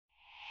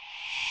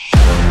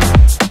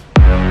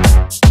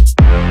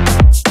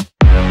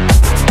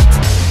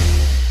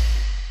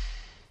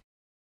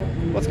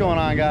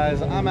on,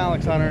 guys? I'm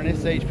Alex Hunter and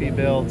it's HP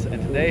Builds,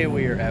 and today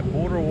we are at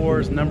Border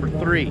Wars number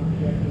 3.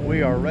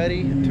 We are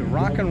ready to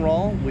rock and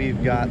roll.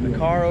 We've got the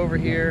car over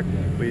here,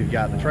 we've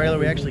got the trailer.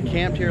 We actually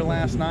camped here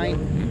last night,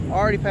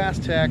 already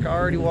passed tech,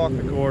 already walked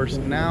the course.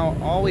 Now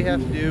all we have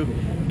to do,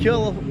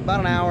 kill about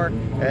an hour,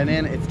 and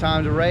then it's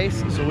time to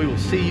race. So we will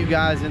see you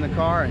guys in the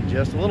car in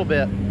just a little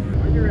bit.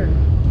 When you're ready.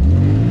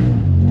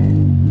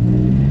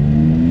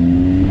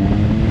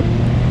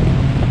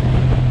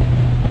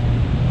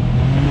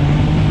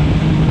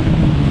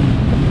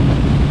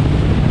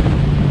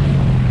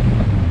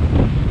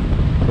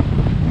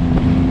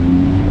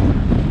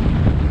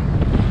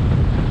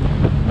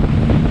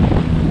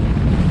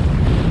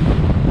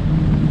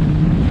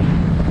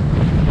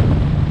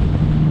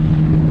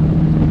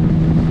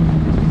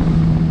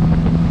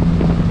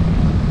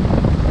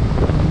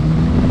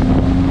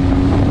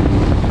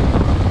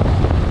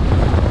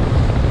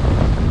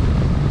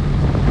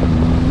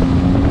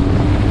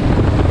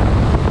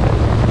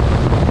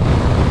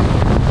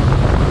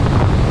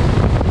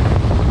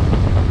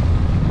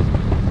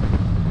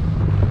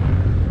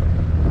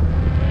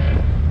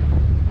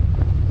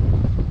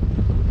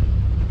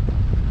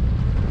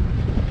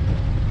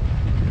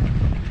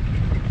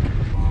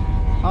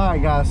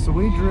 Alright guys, so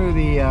we drew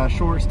the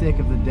short stick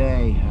of the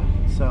day.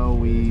 So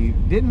we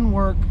didn't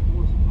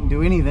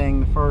do anything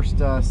the first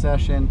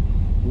session,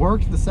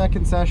 worked the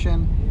second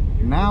session.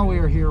 Now we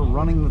are here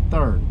running the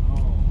third.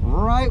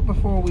 Right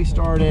before we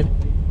started,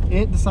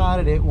 it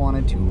decided it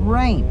wanted to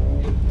rain.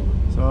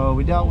 So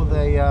we dealt with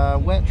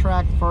a wet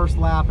track the first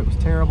lap. It was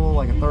terrible,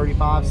 like a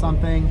 35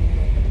 something.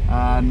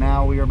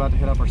 Now we are about to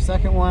hit up our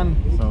second one.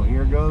 So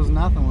here goes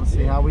nothing. Let's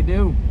see how we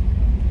do.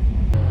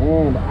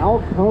 And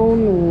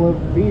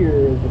Alcone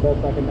Beer is the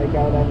best I can make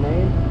out of that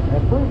name.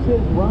 And proves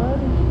his run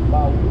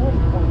by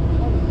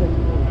 1.26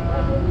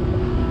 seconds.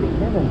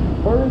 Him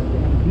in first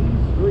and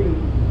D3.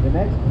 The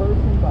next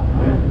person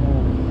behind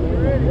him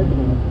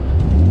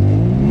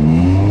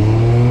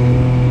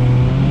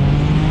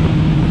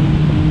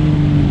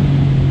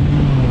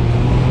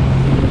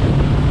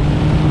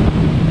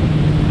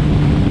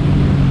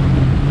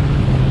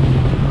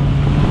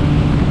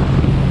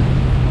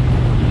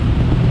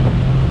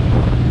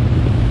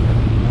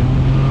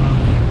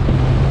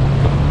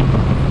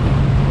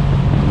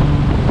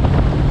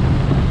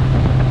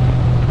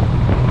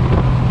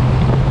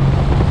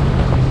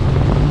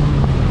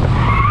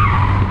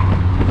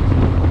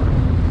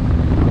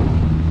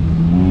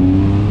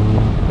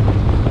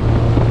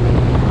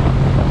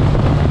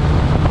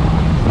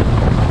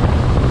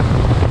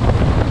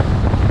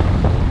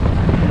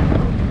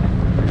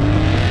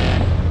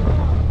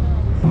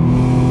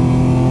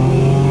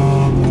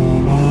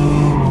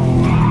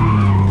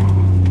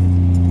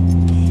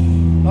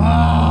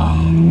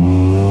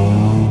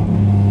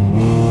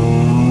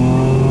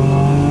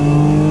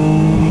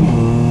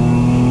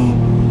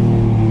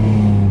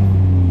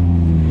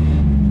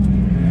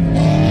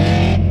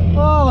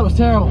is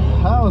terrible.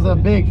 That was a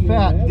big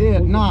fat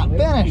did not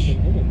finish.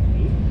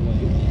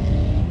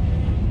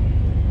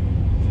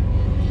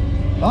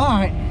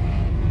 Alright,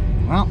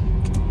 well,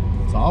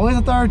 it's always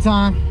a third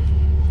time.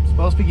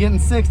 Supposed to be getting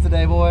 6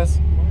 today, boys.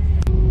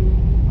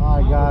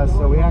 Alright guys,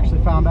 so we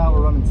actually found out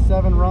we're running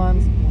 7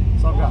 runs,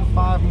 so I've got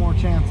 5 more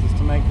chances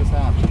to make this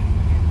happen.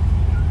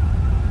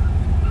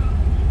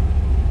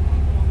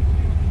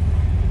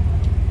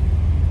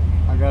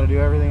 I gotta do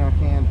everything I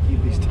can to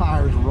keep these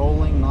tires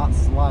rolling, not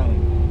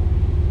sliding.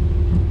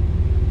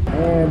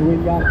 And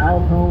we've got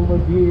Alcone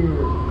Beer,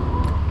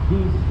 D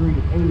Street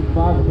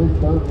 85 of his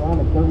third run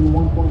at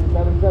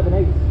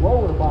 31.778,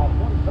 slower by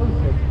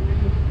 0.06.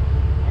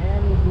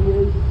 And he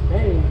is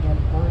staying at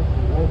first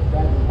with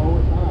that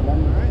slower time. That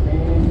means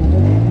staying in the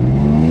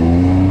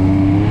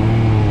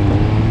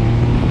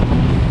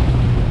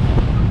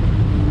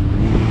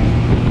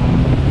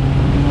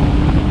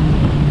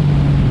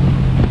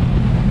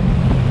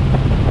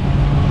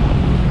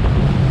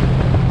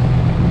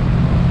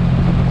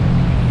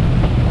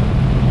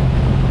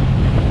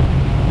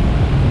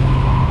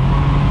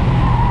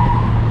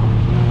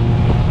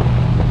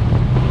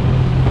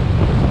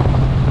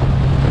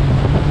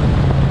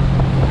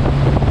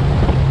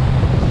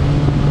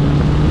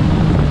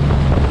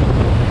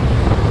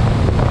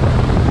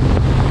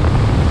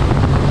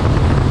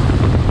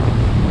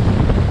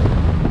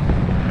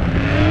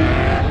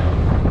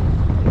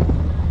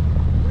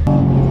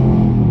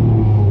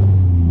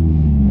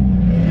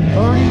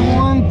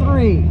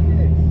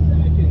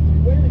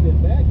Where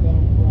did that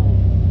come from?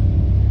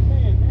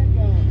 Man, that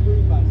got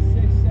improved by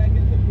 6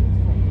 seconds. The boots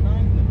from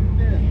 9th to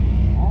 5th.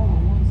 All in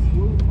one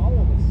swoop, all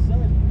of a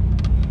sudden.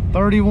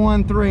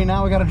 31.3.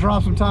 Now we got to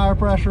drop some tire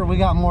pressure. We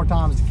got more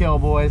times to kill,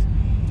 boys.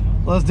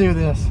 Let's do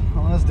this.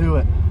 Let's do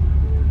it.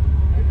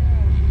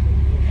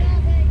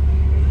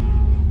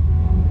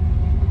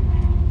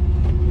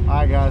 All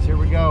right, guys, here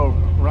we go.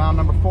 Round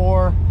number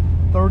 4.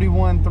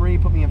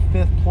 31.3 put me in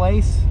 5th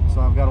place,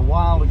 so I've got a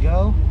while to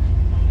go.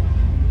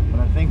 But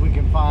I think we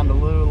can find a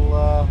little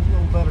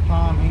better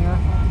time here.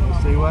 We'll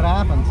see what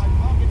happens.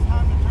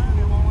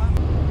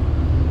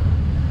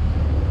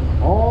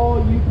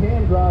 All you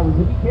can drivers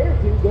if you care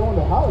to, go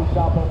into Holly's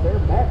shop up there.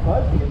 Matt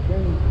Busby has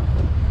been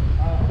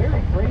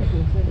very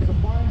gracious in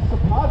supplying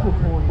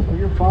suppositories for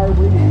your fire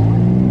breathing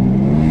wine.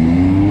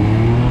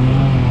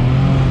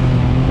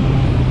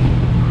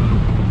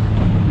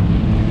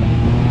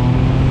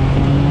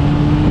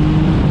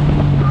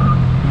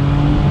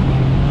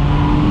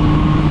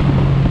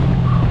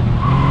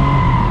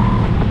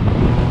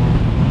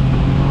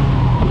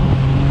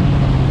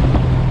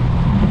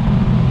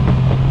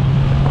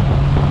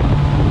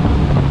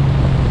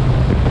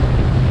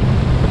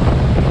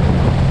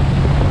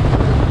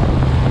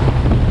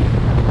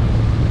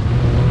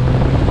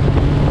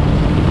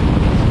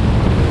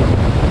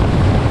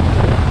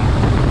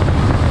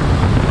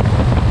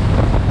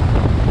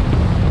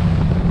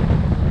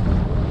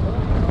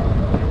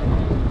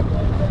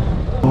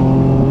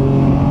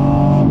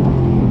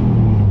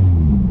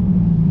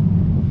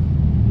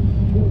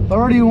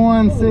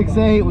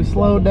 31.68. We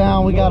slowed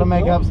down. We got to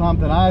make up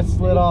something. I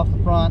slid off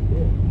the front.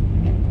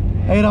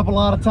 Ate up a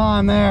lot of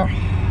time there.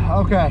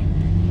 Okay.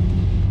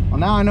 Well,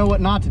 now I know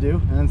what not to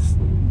do, and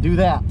do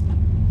that.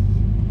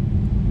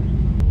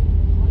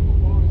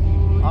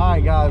 All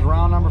right, guys.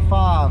 Round number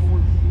 5.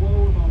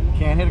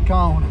 Can't hit a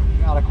cone.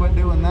 Gotta quit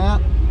doing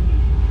that.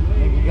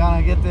 If you're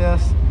gonna get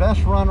this,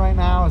 best run right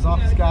now is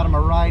off this guy to my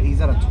right. He's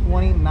at a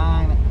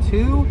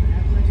 29.2,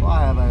 so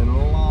I have a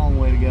long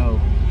way to go.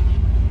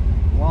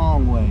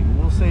 Long way.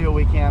 We'll see what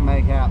we can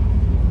make happen.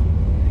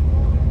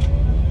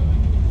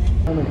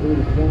 Coming through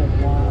the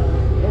finish line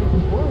and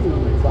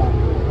concluding about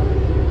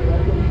 406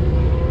 seconds.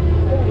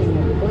 Standing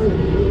in third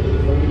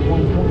position,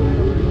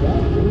 31.3.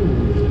 That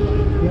is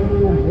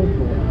Daniel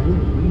Mitchell of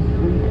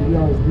H.E.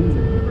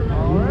 TRSCCA.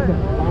 All right.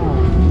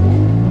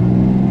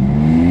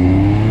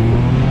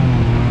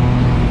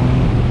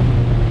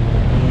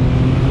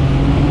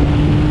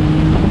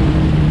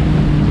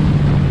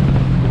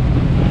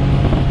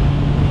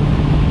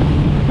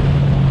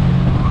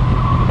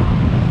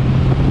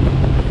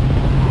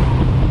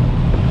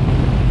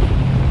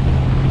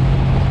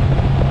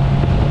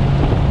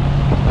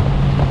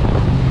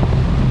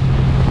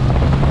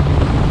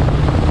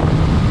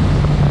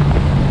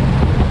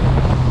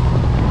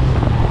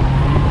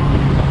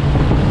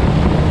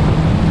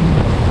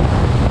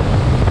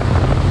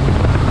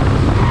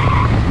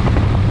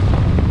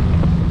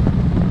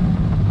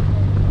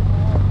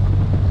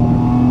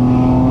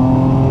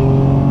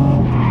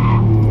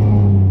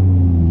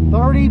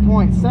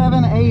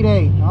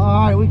 .788. All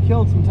right, we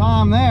killed some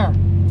time there.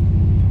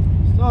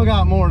 Still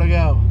got more to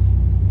go.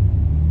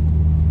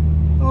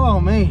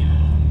 Oh me.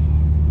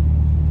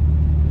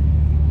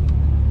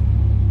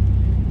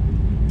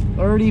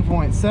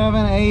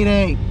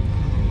 30.788.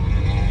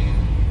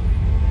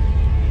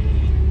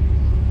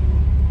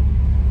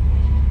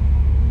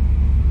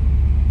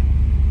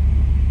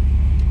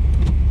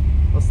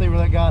 Let's see where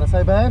that got us.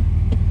 Hey, babe,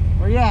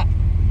 where you at?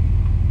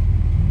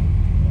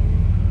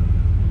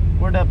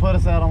 Where'd that put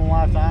us at on the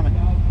live timing?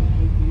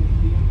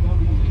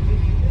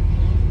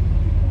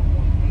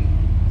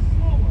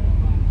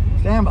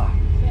 Stand by.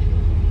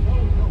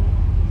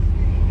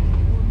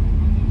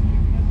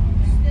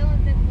 Still in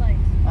 5th place.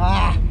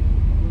 Ah!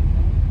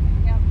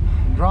 Yep.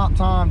 Drop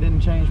time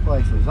didn't change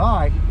places. All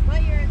right.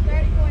 But you're at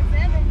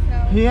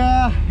 30.7, so...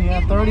 Yeah,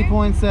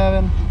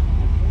 30.7.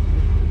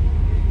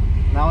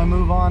 Now we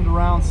move on to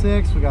round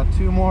 6. We got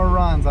 2 more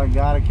runs. I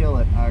gotta kill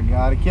it. I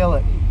gotta kill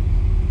it.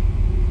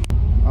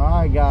 All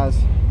right,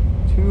 guys.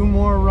 2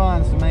 more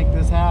runs to make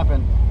this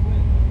happen.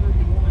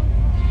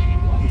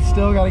 We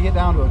still got to get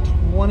down to a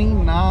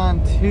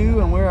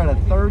 29.2, and we're at a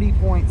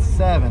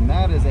 30.7.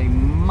 That is a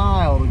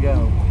mile to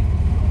go.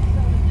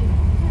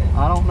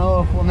 I don't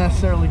know if we'll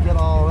necessarily get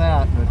all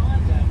that, but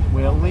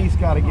we at least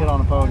got to get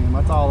on the podium.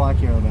 That's all I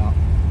care about.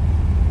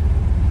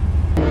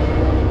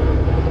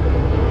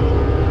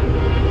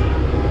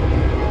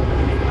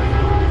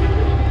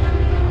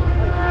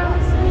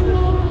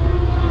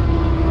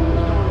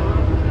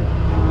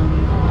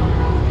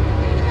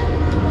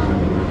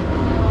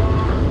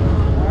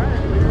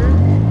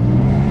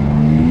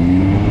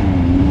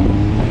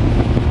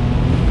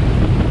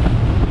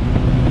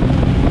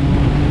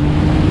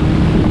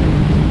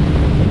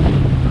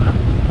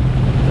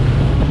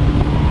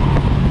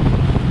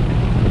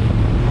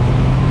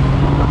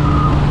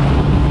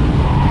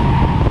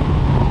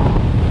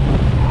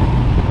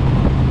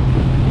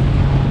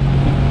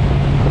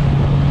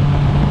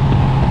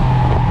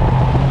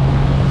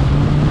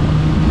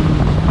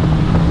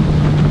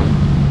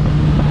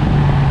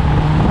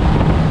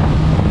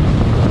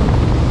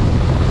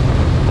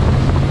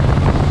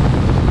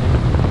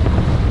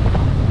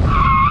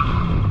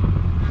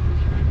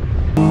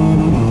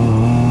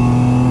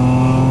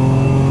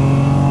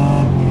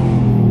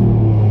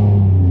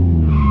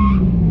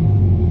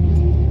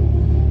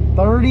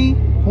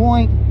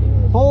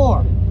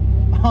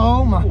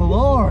 Oh my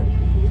Lord.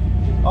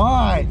 All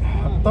right,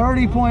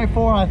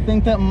 30.4. I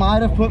think that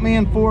might have put me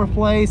in 4th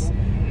place.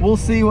 We'll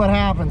see what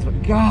happens,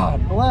 but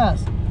God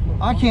bless.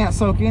 I can't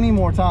soak any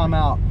more time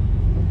out.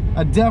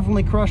 I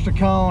definitely crushed a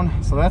cone,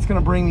 so that's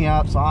gonna bring me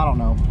up, so I don't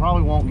know.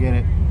 Probably won't get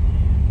it.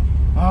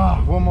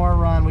 One more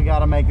run. We got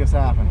to make this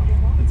happen.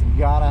 It's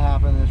got to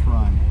happen this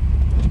run.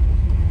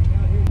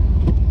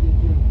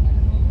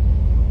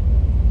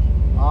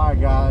 All right,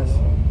 guys.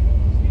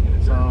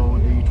 So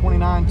the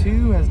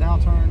 29.2 has now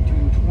turned to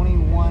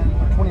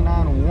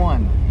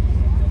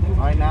 29.1.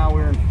 Right now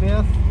we're in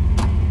 5th.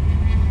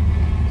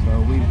 So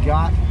we've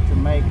got to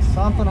make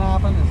something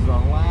happen. This is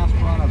our last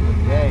run of the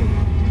day.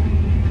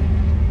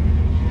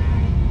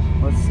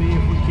 Let's see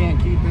if we can't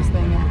keep this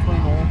thing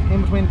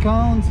in between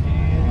cones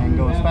and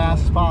go as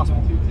fast as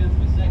possible.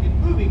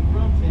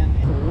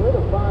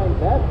 Solidifying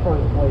that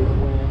first place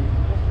win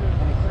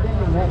and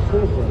extending that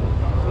cushion.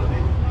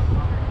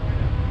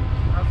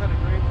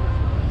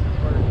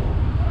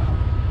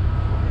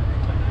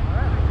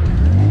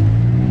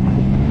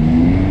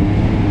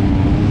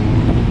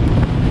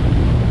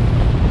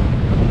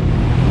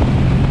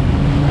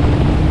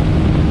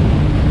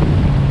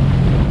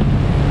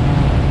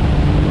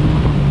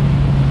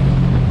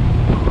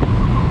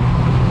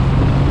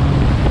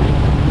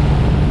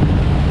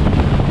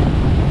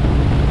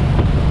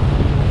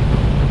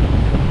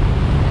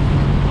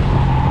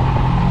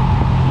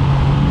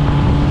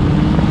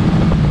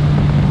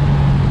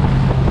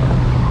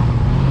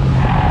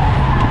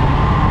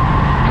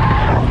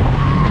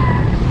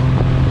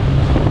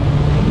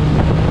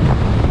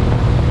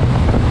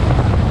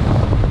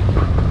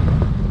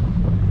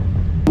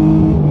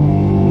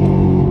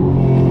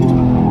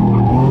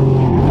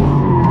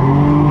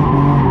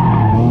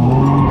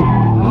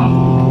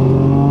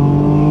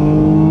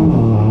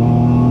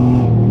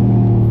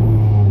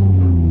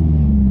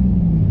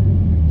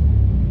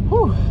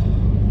 Whew.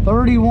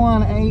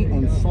 31.8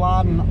 and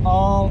sliding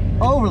all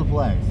over the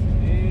place.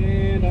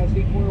 And I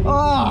see corner.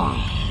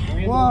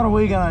 What are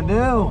we gonna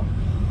do?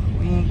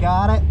 We ain't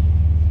got it.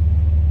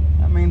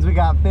 That means we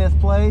got 5th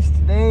place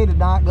today. Did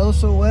not go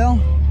so well.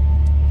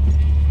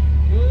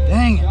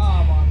 Dang it.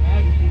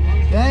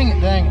 Dang it,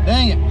 dang it,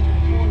 dang it.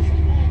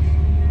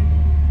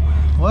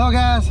 Well,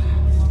 guys,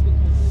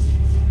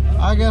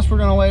 I guess we're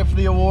gonna wait for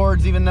the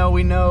awards, even though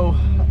we know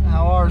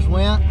how ours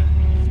went.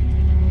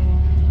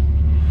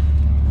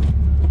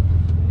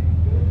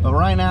 But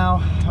right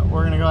now,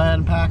 we're gonna go ahead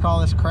and pack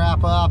all this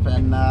crap up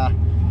and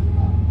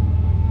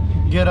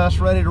get us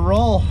ready to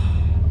roll.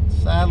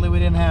 Sadly, we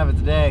didn't have it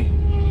today.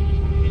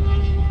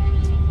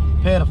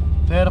 Pitiful,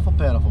 pitiful,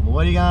 pitiful. But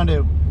what are you gonna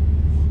do?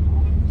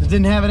 Just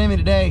didn't have it in me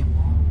today.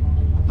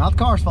 Not the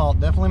car's fault,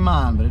 definitely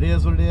mine, but it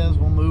is what it is.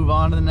 We'll move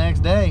on to the next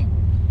day.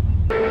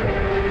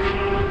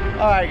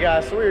 All right,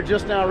 guys, so we are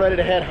just now ready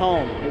to head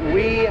home.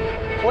 We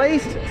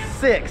placed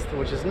 6th,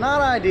 which is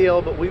not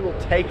ideal, but we will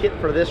take it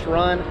for this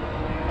run.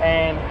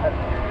 And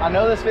I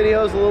know this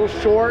video is a little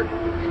short,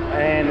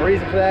 and the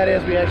reason for that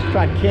is we actually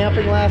tried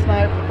camping last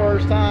night for the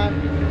first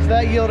time. So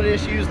that yielded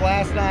issues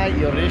last night,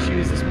 yielded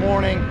issues this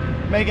morning,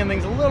 making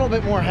things a little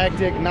bit more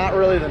hectic, not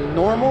really the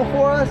normal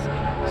for us.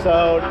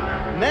 So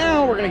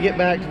now we're gonna get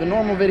back to the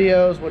normal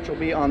videos, which will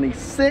be on the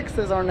 6th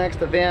as our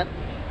next event.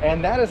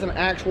 And that is an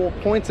actual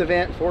points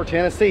event for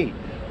Tennessee.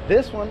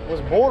 This one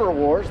was Border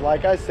Wars,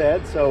 like I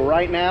said. So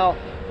right now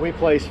we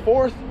placed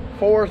 4th,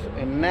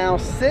 and now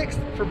 6th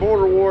for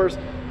Border Wars.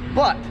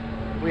 But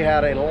we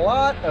had a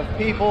lot of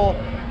people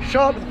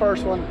show up to the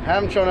first one,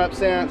 haven't shown up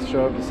since,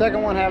 show up to the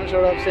second one, haven't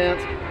showed up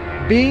since.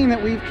 Being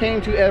that we've came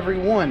to every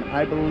one,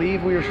 I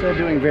believe we are still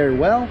doing very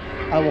well.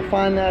 I will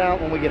find that out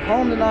when we get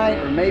home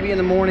tonight, or maybe in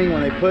the morning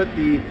when they put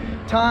the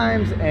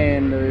times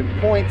and the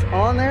points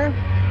on there.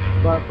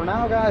 But for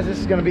now, guys, this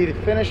is going to be the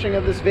finishing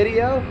of this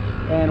video,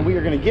 and we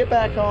are going to get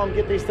back home,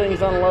 get these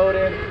things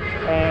unloaded,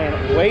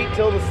 and wait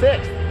till the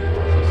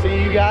 6th. So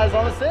see you guys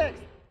on the 6th.